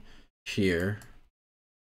one here.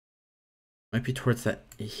 Might be towards that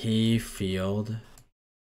hay field.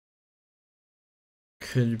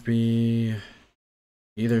 Could be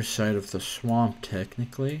either side of the swamp,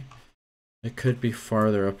 technically. It could be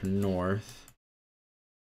farther up north.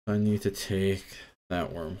 I need to take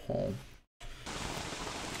that wormhole.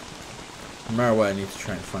 No matter what, I need to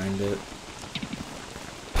try and find it.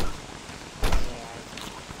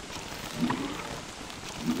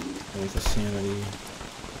 With the sanity.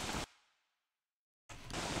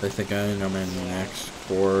 I think I know my next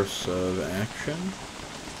course of action.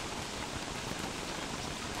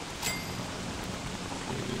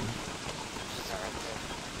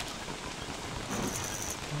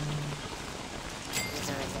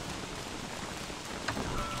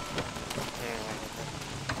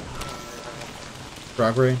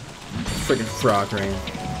 Frog rain? Friggin' frog rain.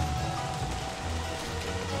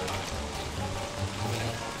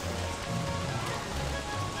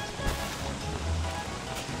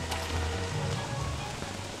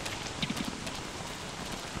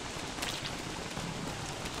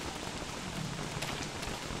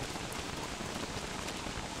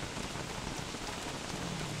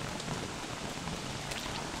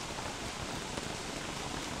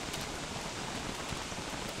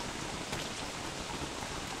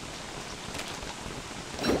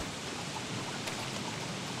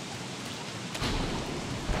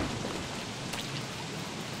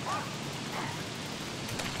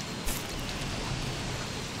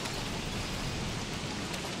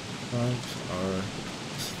 Frogs are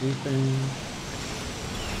sleeping.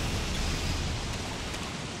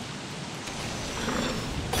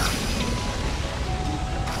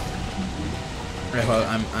 Right, well,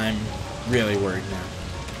 I'm really worried now.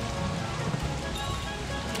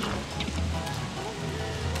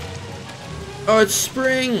 Oh, it's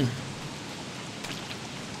spring!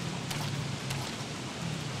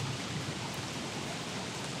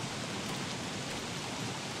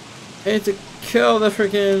 I need to kill the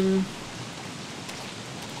freaking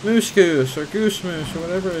moose goose or goose moose or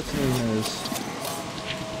whatever its name is.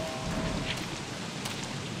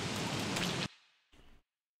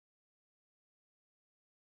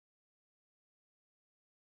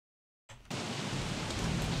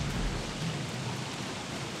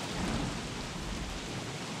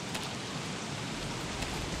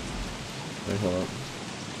 Wait, hold up.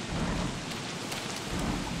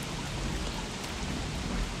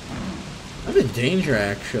 I'm in danger,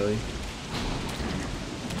 actually.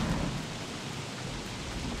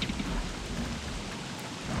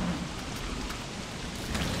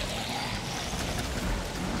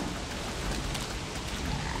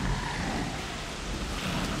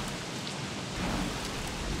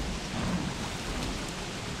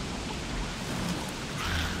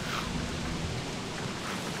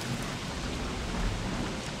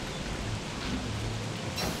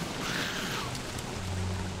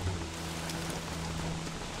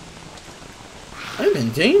 I'm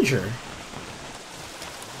in danger.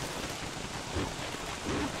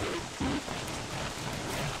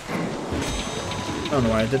 I don't know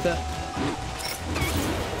why I did that.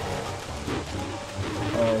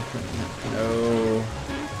 Oh, no.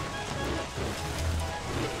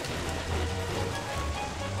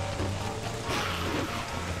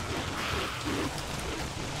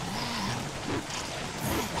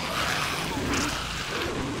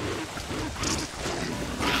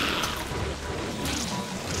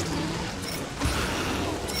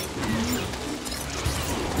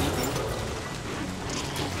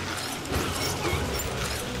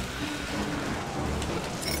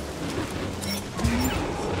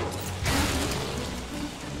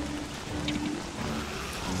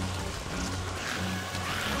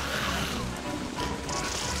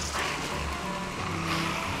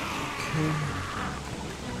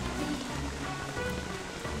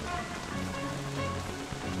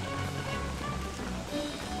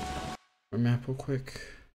 Map real quick.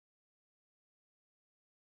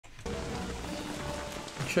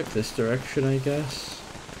 Check this direction, I guess.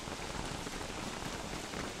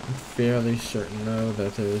 I'm fairly certain though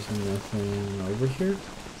that there's nothing over here.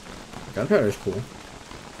 Gunpowder's cool.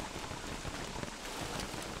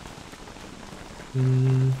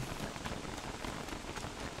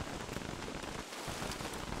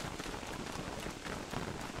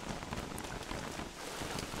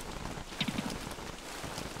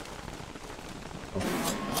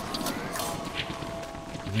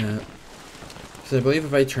 Yeah. So I believe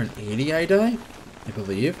if I turn 80, I die. I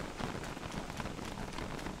believe.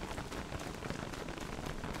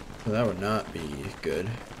 So So that would not be good.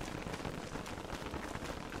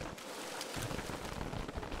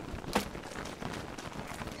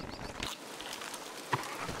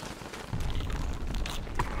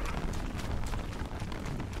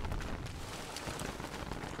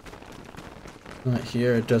 Not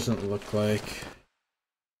here, it doesn't look like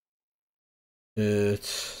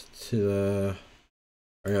it's to the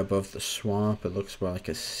area above the swamp. It looks more like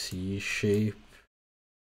a C shape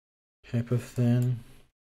type of thing.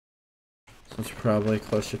 So it's probably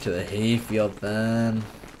closer to the hayfield then.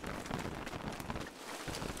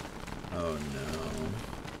 Oh no.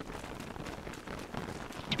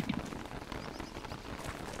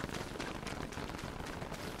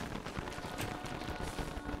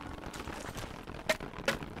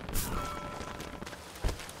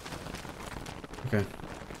 Okay.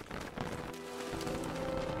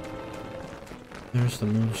 There's the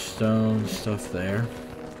moonstone stuff there.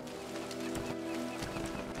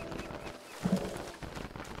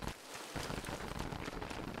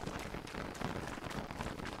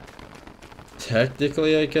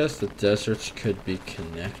 Technically, I guess the deserts could be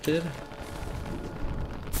connected.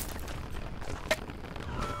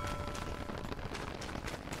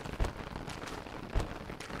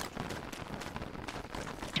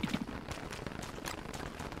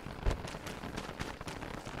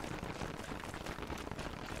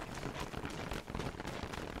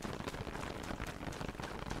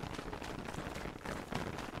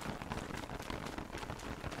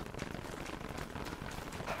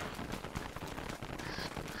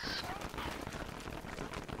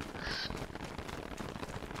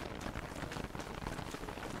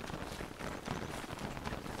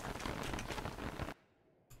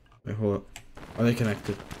 Wait, hold up. Are they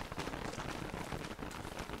connected?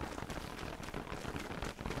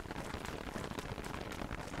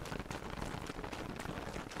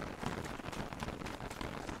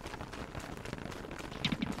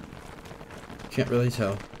 Can't really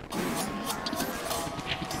tell.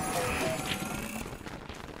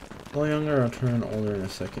 A little younger, I'll turn older in a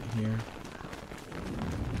second here.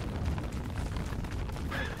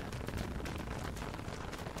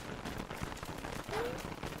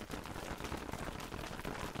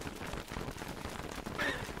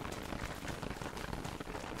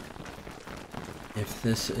 If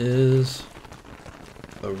this is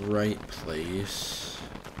the right place,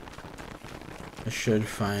 I should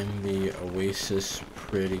find the oasis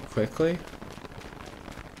pretty quickly.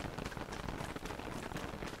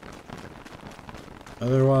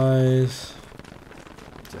 Otherwise,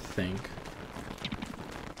 to think.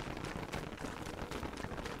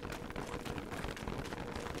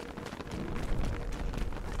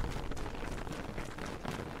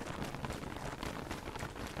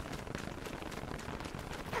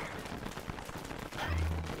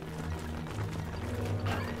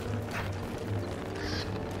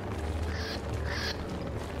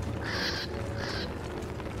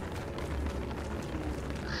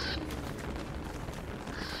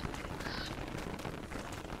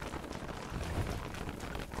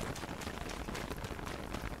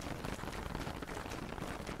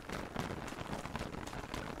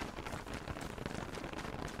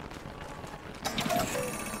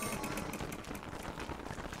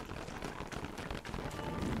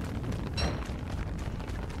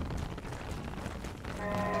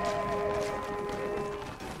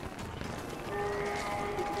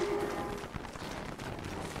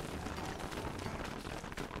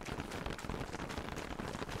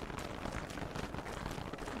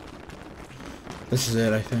 This is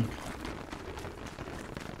it, I think.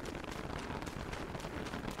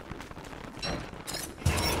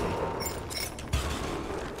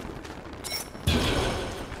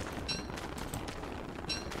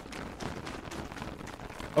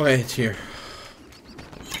 Okay, it's here.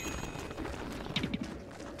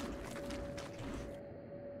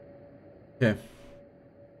 Okay.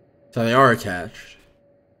 So they are attached.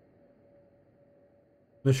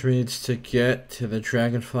 Which means to get to the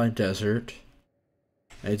Dragonfly Desert,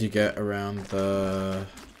 I need to get around the...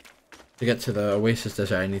 To get to the Oasis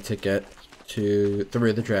Desert, I need to get through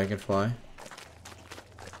the Dragonfly.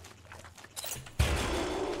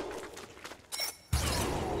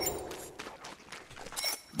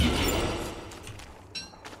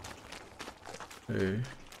 Okay.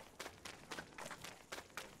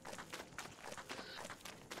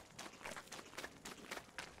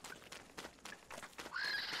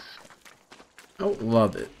 Oh,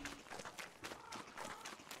 love it.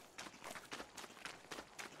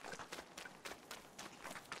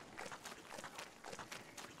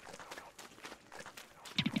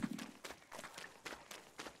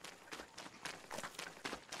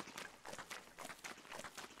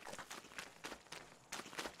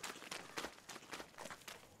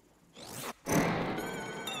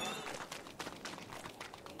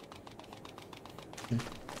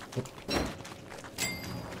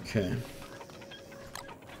 Okay.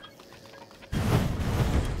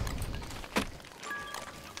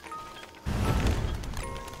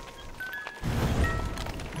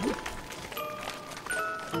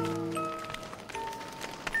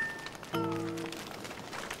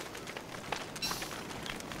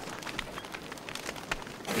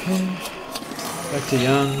 Back to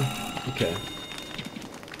young. Okay.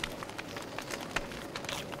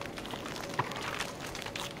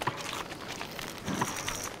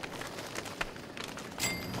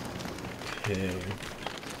 Okay.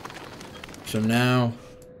 So now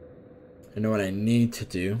I know what I need to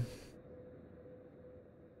do.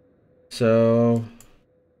 So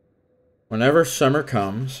whenever summer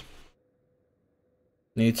comes,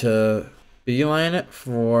 need to beeline it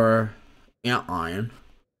for antlion.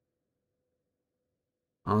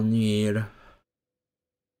 I'll need.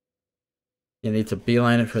 You need to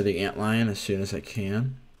beeline it for the antlion as soon as I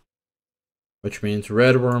can, which means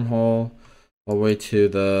red wormhole all the way to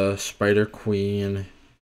the Spider Queen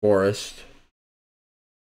forest.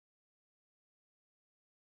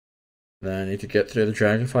 Then I need to get through the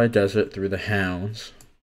Dragonfly Desert through the Hounds.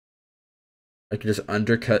 I can just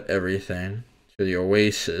undercut everything to the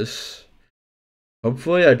Oasis.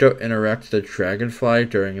 Hopefully I don't interact the Dragonfly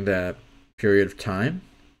during that period of time.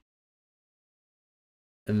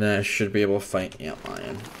 And then I should be able to fight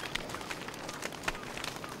Antlion.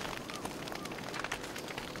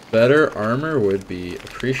 Better armor would be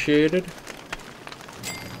appreciated.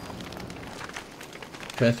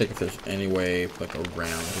 I'm trying to think if there's any way like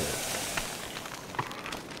around it.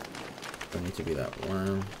 I need to be that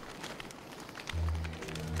worm.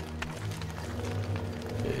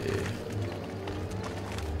 Okay.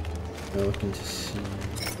 I'm looking to see.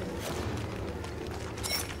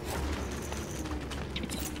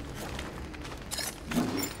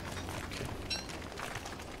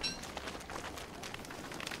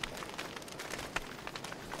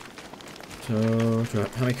 So,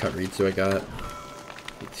 how many cut reeds do I got?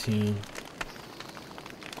 18.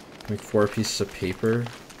 Make 4 pieces of paper.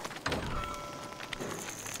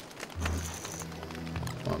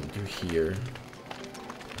 Do here.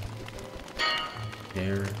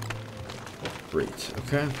 There. Great.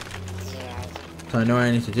 Okay. So I know what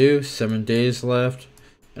I need to do. 7 days left.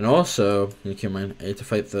 And also, you keep in mind, I need to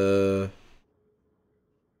fight the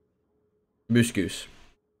Moose Goose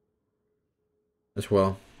as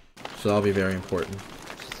well. So that'll be very important.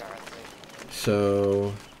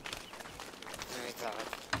 So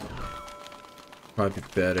probably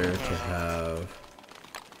better to have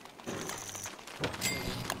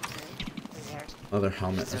another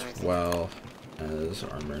helmet as well as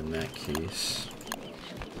armor in that case.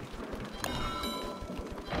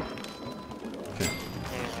 Okay.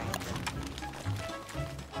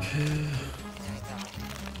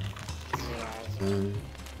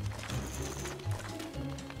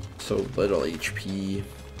 So little HP.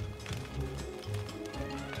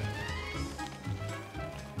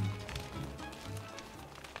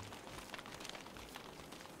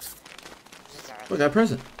 Look, I got a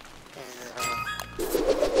present.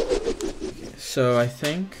 Okay, so I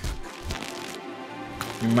think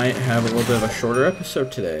we might have a little bit of a shorter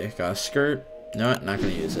episode today. Got a skirt. No, not gonna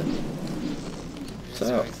use it.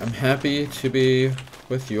 So I'm happy to be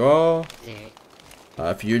with you all.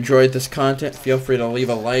 If you enjoyed this content, feel free to leave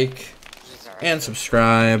a like and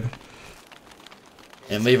subscribe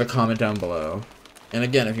and leave a comment down below. And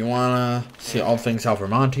again, if you want to see all things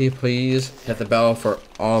Alvermonte, please hit the bell for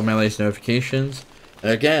all my latest notifications.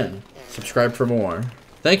 And again, subscribe for more.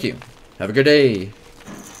 Thank you. Have a good day.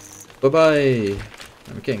 Bye-bye.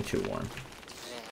 I'm getting too warm.